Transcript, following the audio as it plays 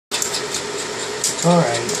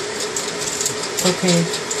alright. Okay.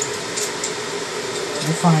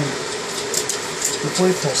 You're fine. Good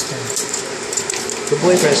boy, Preston. Good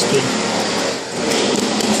boy, Presty.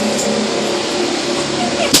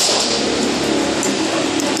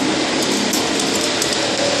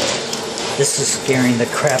 This is scaring the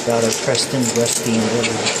crap out of Preston, Rusty, and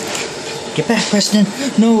Lily. Get back, Preston!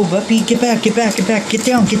 No, puppy! Get back! Get back! Get back! Get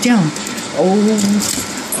down! Get down! Oh,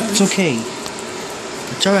 it's okay.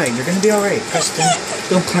 It's alright. You're gonna be alright, Preston.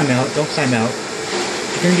 Don't climb out. Don't climb out.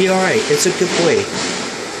 You're gonna be alright. It's a good boy.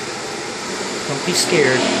 Don't be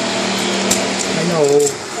scared. I know.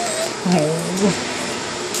 Oh.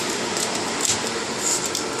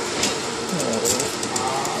 Oh.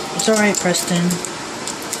 It's alright, Preston.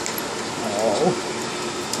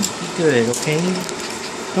 Be good, okay?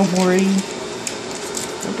 Don't worry.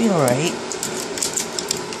 You'll be alright.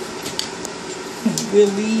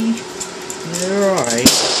 Really? You're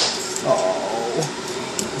alright. Oh.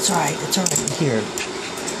 It's alright, it's alright. Here.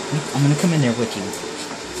 I'm gonna come in there with you.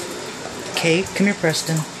 Okay, come here,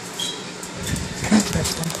 Preston. Come here,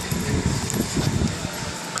 Preston.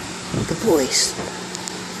 Good boys.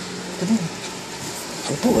 Come on.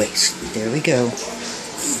 Good boys. There we go.